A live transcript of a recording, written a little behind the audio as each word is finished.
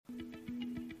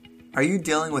Are you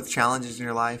dealing with challenges in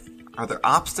your life? Are there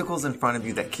obstacles in front of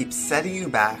you that keep setting you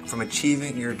back from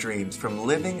achieving your dreams, from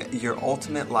living your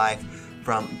ultimate life,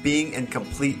 from being in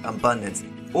complete abundance?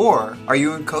 Or are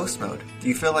you in coast mode? Do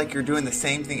you feel like you're doing the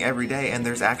same thing every day and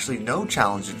there's actually no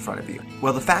challenge in front of you?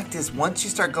 Well, the fact is, once you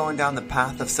start going down the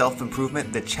path of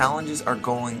self-improvement, the challenges are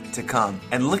going to come.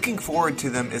 And looking forward to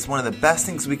them is one of the best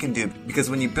things we can do, because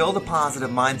when you build a positive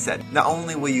mindset, not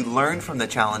only will you learn from the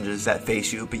challenges that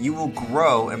face you, but you will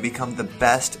grow and become the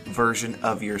best version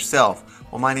of yourself.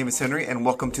 Well, my name is Henry, and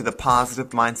welcome to the Positive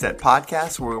Mindset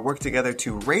Podcast, where we work together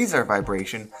to raise our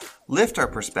vibration, lift our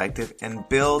perspective, and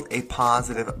build a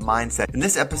positive mindset. In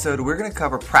this episode, we're going to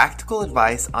cover practical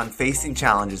advice on facing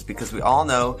challenges, because we all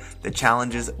know that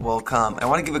challenges will come. I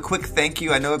want to give a quick thank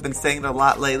you. I know I've been saying it a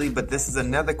lot lately, but this is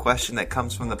another question that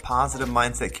comes from the Positive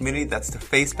Mindset community. That's the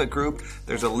Facebook group.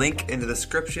 There's a link in the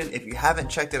description. If you haven't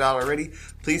checked it out already,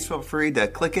 please feel free to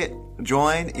click it,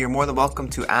 join. You're more than welcome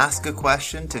to ask a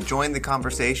question, to join the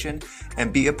conversation,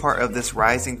 and be a part of this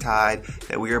rising tide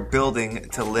that we are building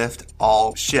to lift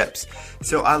all ships.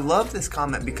 So I love this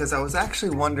comment because I was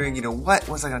actually wondering, what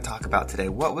was I going to talk about today?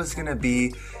 What was going to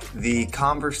be the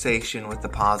conversation with the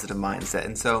positive mindset?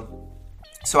 And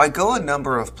so I go a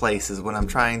number of places when I'm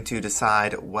trying to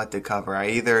decide what to cover. I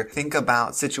either think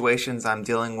about situations I'm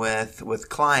dealing with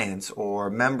clients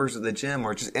or members of the gym,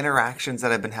 or just interactions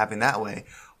that I've been having that way.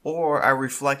 Or I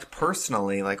reflect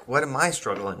personally, like, what am I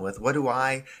struggling with? What do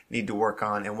I need to work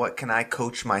on? And what can I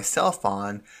coach myself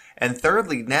on? And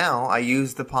thirdly, now I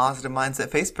use the Positive Mindset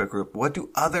Facebook group. What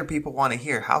do other people want to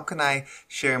hear? How can I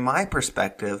share my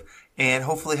perspective and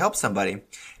hopefully help somebody?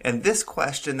 And this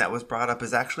question that was brought up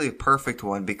is actually a perfect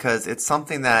one, because it's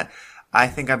something that I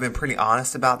think I've been pretty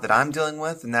honest about that I'm dealing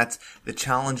with, and that's the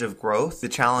challenge of growth, the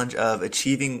challenge of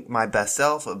achieving my best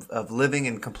self, of living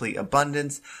in complete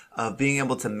abundance, of being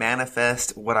able to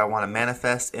manifest what I want to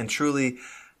manifest and truly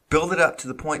build it up to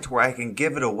the point to where I can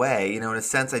give it away. In a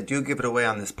sense, I do give it away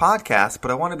on this podcast,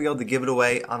 but I want to be able to give it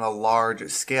away on a large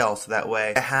scale, so that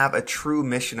way I have a true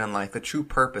mission in life, a true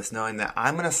purpose, knowing that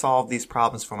I'm going to solve these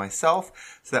problems for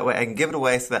myself, so that way I can give it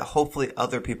away so that hopefully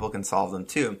other people can solve them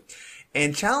too.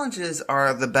 And challenges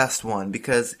are the best one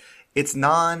because it's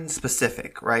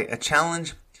non-specific, right? A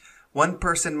challenge, one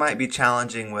person might be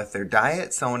challenging with their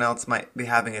diet. Someone else might be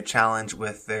having a challenge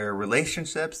with their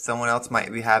relationships. Someone else might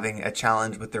be having a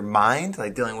challenge with their mind,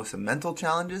 like dealing with some mental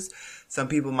challenges. Some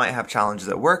people might have challenges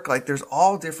at work. Like, there's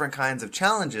all different kinds of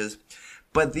challenges,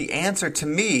 but the answer to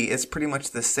me is pretty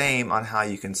much the same on how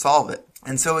you can solve it.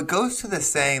 And so it goes to the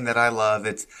saying that I love.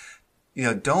 It's,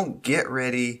 don't get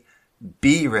ready,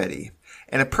 be ready.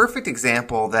 And a perfect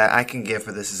example that I can give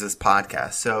for this is this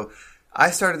podcast. So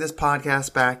I started this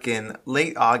podcast back in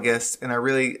late August, and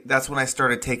that's when I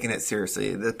started taking it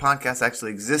seriously. The podcast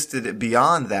actually existed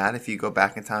beyond that. If you go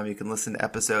back in time, you can listen to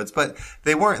episodes, but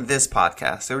they weren't this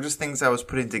podcast. They were just things I was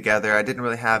putting together. I didn't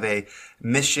really have a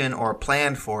mission or a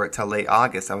plan for it till late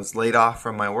August. I was laid off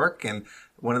from my work, and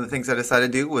one of the things I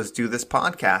decided to do was do this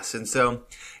podcast. And so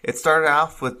it started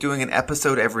off with doing an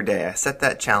episode every day. I set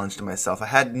that challenge to myself. I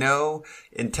had no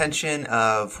intention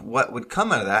of what would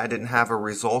come out of that. I didn't have a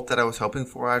result that I was hoping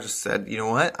for. I just said, you know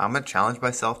what? I'm going to challenge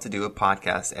myself to do a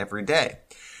podcast every day.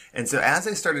 And so as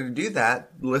I started to do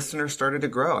that, listeners started to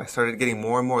grow. I started getting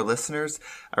more and more listeners.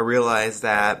 I realized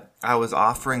that I was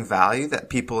offering value that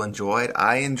people enjoyed.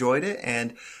 I enjoyed it.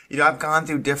 And, I've gone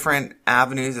through different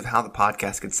avenues of how the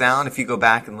podcast could sound. If you go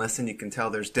back and listen, you can tell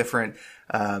there's different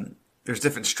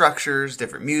structures,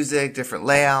 different music, different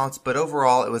layouts. But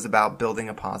overall, it was about building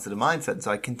a positive mindset.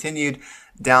 So I continued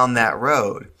down that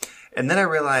road. And then I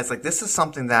realized, this is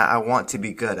something that I want to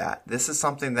be good at. This is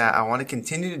something that I want to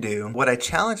continue to do. What I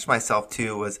challenged myself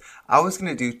to was I was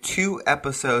going to do 2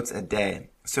 episodes a day.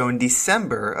 So in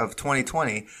December of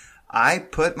 2020, I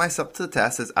put myself to the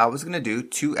test as I was going to do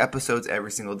 2 episodes every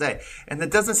single day. And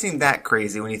that doesn't seem that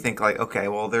crazy when you think okay,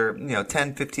 well, they're, 10,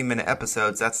 15-minute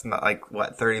episodes. That's not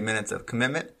 30 minutes of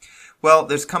commitment. Well,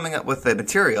 there's coming up with the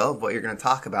material of what you're going to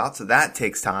talk about, so that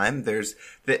takes time. There's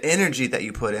the energy that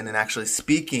you put in and actually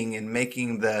speaking and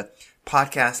making the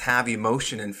podcast have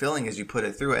emotion and feeling as you put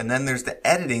it through it. And then there's the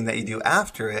editing that you do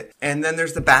after it. And then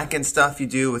there's the back end stuff you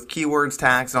do with keywords,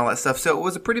 tags, and all that stuff. So it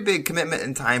was a pretty big commitment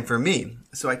in time for me.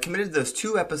 So I committed those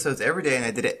 2 episodes every day, and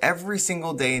I did it every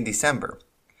single day in December.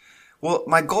 Well,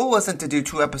 my goal wasn't to do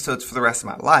 2 episodes for the rest of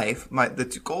my life.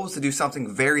 The goal was to do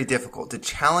something very difficult, to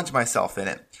challenge myself in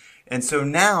it. And so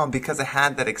now, because I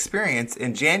had that experience,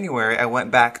 in January, I went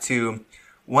back to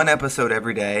 1 episode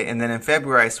every day. And then in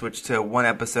February, I switched to 1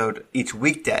 episode each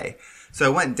weekday. So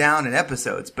I went down in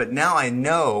episodes, but now I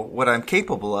know what I'm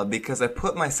capable of because I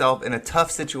put myself in a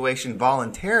tough situation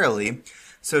voluntarily.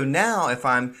 So now if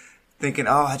I'm thinking,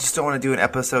 oh, I just don't want to do an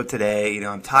episode today,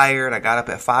 I'm tired, I got up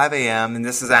at 5 a.m., and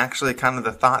this is actually kind of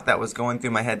the thought that was going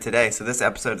through my head today. So this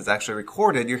episode is actually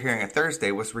recorded, you're hearing it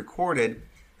Thursday, was recorded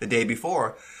the day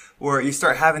before, where you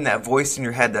start having that voice in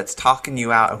your head that's talking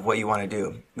you out of what you want to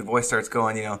do. The voice starts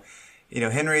going,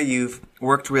 Henry, you've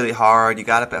worked really hard. You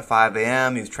got up at 5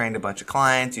 a.m. You've trained a bunch of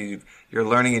clients. You're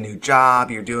learning a new job.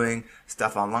 You're doing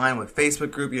stuff online with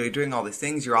Facebook group. You're doing all these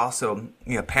things. You're also,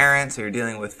 parents, so you're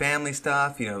dealing with family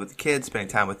stuff, with the kids, spending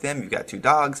time with them. You've got 2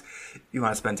 dogs. You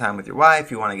want to spend time with your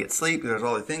wife. You want to get sleep. There's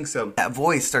all the things. So that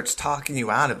voice starts talking you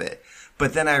out of it.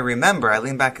 But then I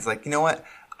lean back, it's like, you know what?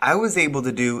 I was able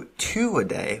to do 2 a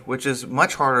day, which is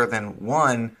much harder than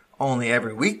 1 only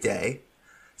every weekday.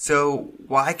 So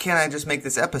why can't I just make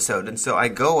this episode? And so I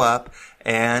go up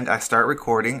and I start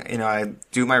recording. I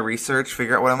do my research,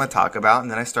 figure out what I'm going to talk about, and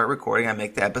then I start recording. I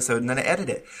make the episode and then I edit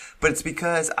it. But it's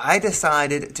because I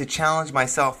decided to challenge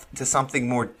myself to something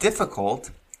more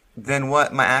difficult than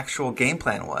what my actual game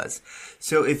plan was.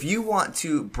 So if you want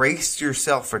to brace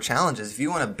yourself for challenges, if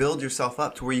you want to build yourself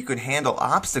up to where you can handle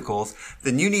obstacles,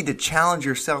 then you need to challenge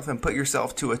yourself and put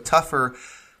yourself to a tougher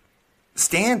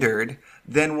standard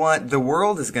than what the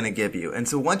world is going to give you. And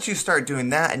so once you start doing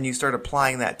that and you start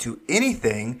applying that to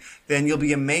anything, then you'll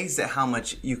be amazed at how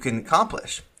much you can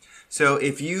accomplish. So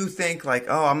if you think like,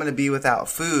 oh, I'm going to be without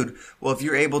food, well, if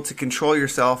you're able to control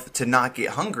yourself to not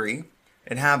get hungry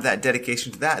and have that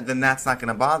dedication to that, then that's not going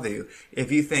to bother you.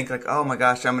 If you think like, oh my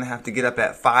gosh, I'm going to have to get up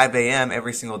at 5 a.m.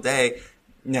 every single day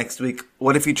next week,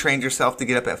 what if you trained yourself to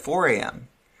get up at 4 a.m.,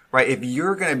 right? If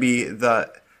you're going to be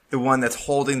the one that's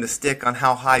holding the stick on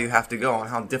how high you have to go and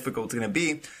how difficult it's going to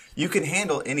be, you can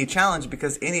handle any challenge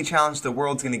because any challenge the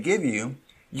world's going to give you,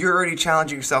 you're already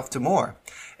challenging yourself to more.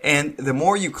 And the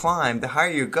more you climb, the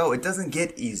higher you go, it doesn't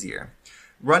get easier.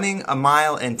 Running a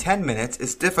mile in 10 minutes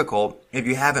is difficult if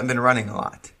you haven't been running a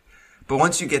lot. But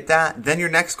once you get that, then your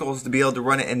next goal is to be able to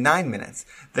run it in 9 minutes.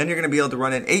 Then you're going to be able to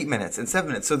run it in 8 minutes and 7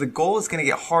 minutes. So the goal is going to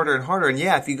get harder and harder. And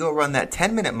yeah, if you go run that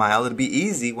 10-minute mile, it'll be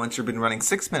easy once you've been running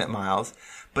 6-minute miles.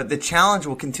 But the challenge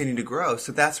will continue to grow.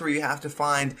 So that's where you have to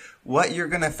find what you're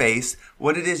going to face,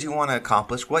 what it is you want to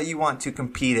accomplish, what you want to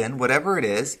compete in, whatever it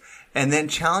is, and then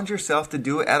challenge yourself to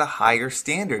do it at a higher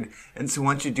standard. And so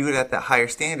once you do it at that higher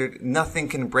standard, nothing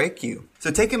can break you.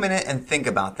 So take a minute and think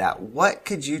about that. What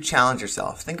could you challenge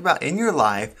yourself? Think about in your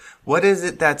life, what is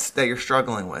it that you're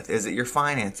struggling with? Is it your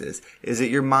finances? Is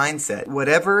it your mindset?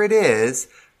 Whatever it is,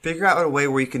 figure out a way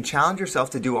where you can challenge yourself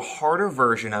to do a harder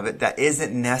version of it that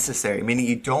isn't necessary, meaning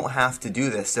you don't have to do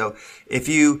this. So if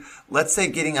you, let's say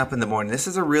getting up in the morning, this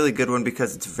is a really good one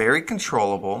because it's very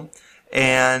controllable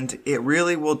and it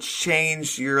really will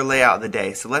change your layout of the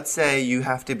day. So let's say you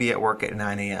have to be at work at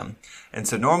 9 a.m. And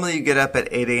so normally you get up at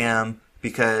 8 a.m.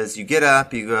 because you get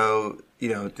up, you go,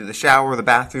 do the shower, the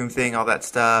bathroom thing, all that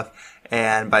stuff.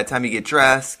 And by the time you get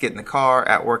dressed, get in the car,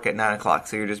 at work at 9 o'clock.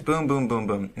 So you're just boom, boom, boom,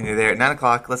 boom. And you're there at 9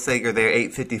 o'clock. Let's say you're there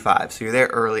 8:55. So you're there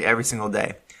early every single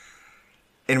day.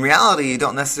 In reality, you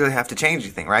don't necessarily have to change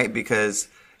anything, right? Because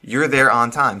you're there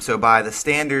on time. So by the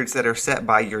standards that are set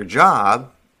by your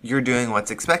job, you're doing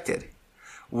what's expected.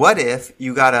 What if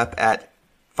you got up at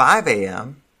 5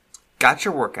 a.m., got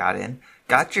your workout in,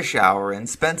 got your shower in,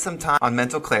 spent some time on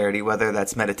mental clarity, whether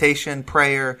that's meditation,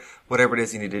 prayer, whatever it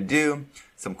is you need to do,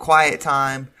 some quiet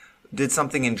time, did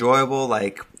something enjoyable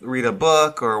like read a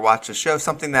book or watch a show,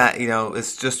 something that,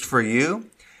 is just for you,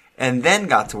 and then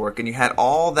got to work and you had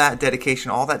all that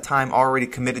dedication, all that time already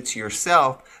committed to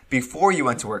yourself before you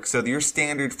went to work. So your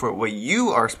standard for what you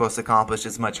are supposed to accomplish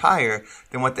is much higher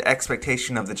than what the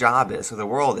expectation of the job is or the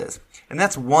world is. And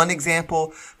that's one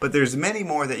example, but there's many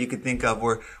more that you could think of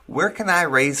where can I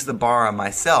raise the bar on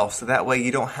myself so that way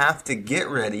you don't have to get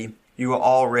ready, you are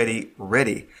already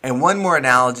ready. And one more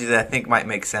analogy that I think might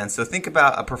make sense. So think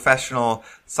about a professional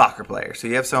soccer player. So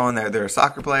you have someone there, they're a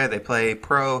soccer player, they play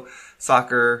pro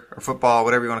soccer or football,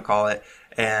 whatever you want to call it.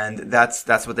 And that's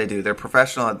what they do. They're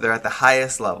professional. They're at the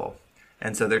highest level.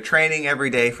 And so they're training every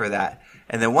day for that.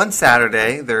 And then one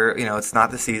Saturday, it's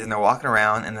not the season. They're walking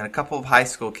around and then a couple of high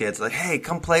school kids are like, hey,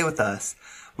 come play with us.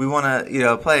 We want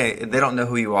to, play. They don't know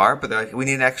who you are, but they're like, we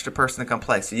need an extra person to come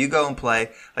play. So you go and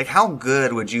play. Like, how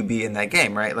good would you be in that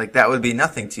game, right? Like, that would be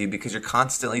nothing to you because you're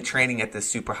constantly training at this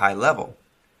super high level.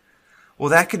 Well,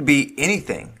 that could be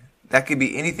anything. That could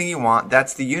be anything you want.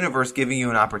 That's the universe giving you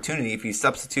an opportunity. If you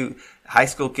substitute high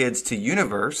school kids to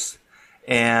universe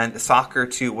and soccer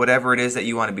to whatever it is that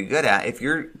you want to be good at, if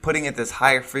you're putting at this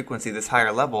higher frequency, this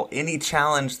higher level, any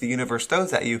challenge the universe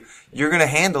throws at you, you're going to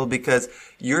handle, because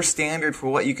your standard for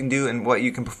what you can do and what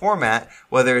you can perform at,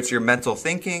 whether it's your mental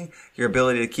thinking, your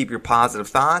ability to keep your positive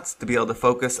thoughts, to be able to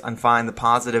focus on find the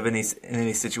positive in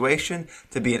any situation,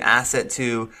 to be an asset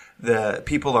to the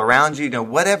people around you,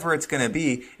 whatever it's going to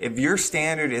be, if your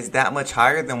standard is that much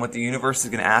higher than what the universe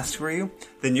is going to ask for you,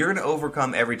 then you're going to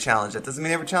overcome every challenge. That doesn't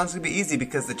mean every challenge is going to be easy,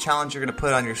 because the challenge you're going to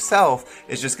put on yourself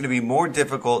is just going to be more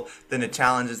difficult than the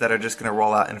challenges that are just going to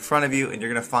roll out in front of you, and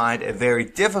you're going to find a very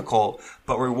difficult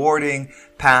but rewarding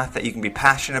path that you can be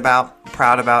passionate about,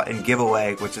 proud about, and give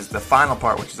away, which is the final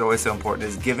part, which is always so important,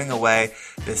 is giving away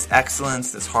this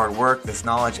excellence, this hard work, this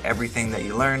knowledge, everything that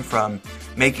you learn from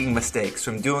making mistakes,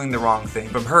 from doing the wrong thing,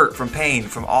 from hurt, from pain,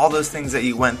 from all those things that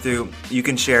you went through. You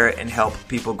can share it and help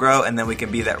people grow, and then we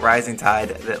can be that rising tide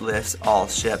that lifts all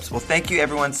ships. Well, thank you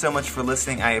everyone so much for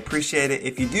listening. I appreciate it.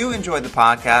 If you do enjoy the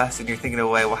podcast and you're thinking,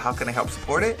 well, how can I help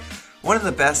support it? One of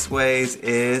the best ways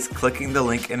is clicking the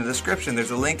link in the description. There's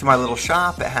a link to my little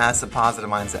shop. It has some Positive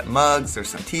Mindset mugs. There's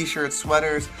some t-shirts,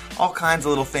 sweaters, all kinds of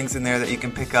little things in there that you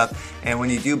can pick up. And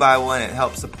when you do buy one, it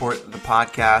helps support the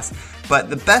podcast. But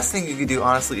the best thing you can do,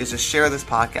 honestly, is just share this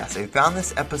podcast. If you found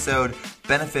this episode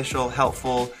beneficial,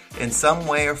 helpful in some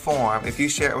way or form, if you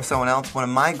share it with someone else, one of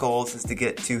my goals is to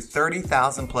get to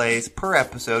 30,000 plays per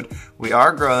episode. We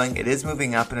are growing. It is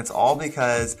moving up, and it's all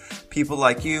because people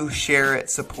like you share it,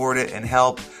 support it, and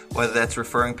help, whether that's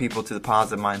referring people to the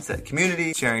Positive Mindset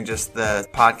community, sharing just the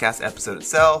podcast episode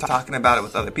itself, talking about it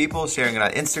with other people, sharing it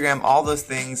on Instagram. All those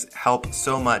things help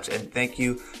so much, and thank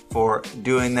you for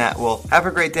doing that. Well, have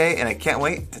a great day, and I can't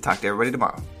wait to talk to everybody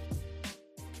tomorrow.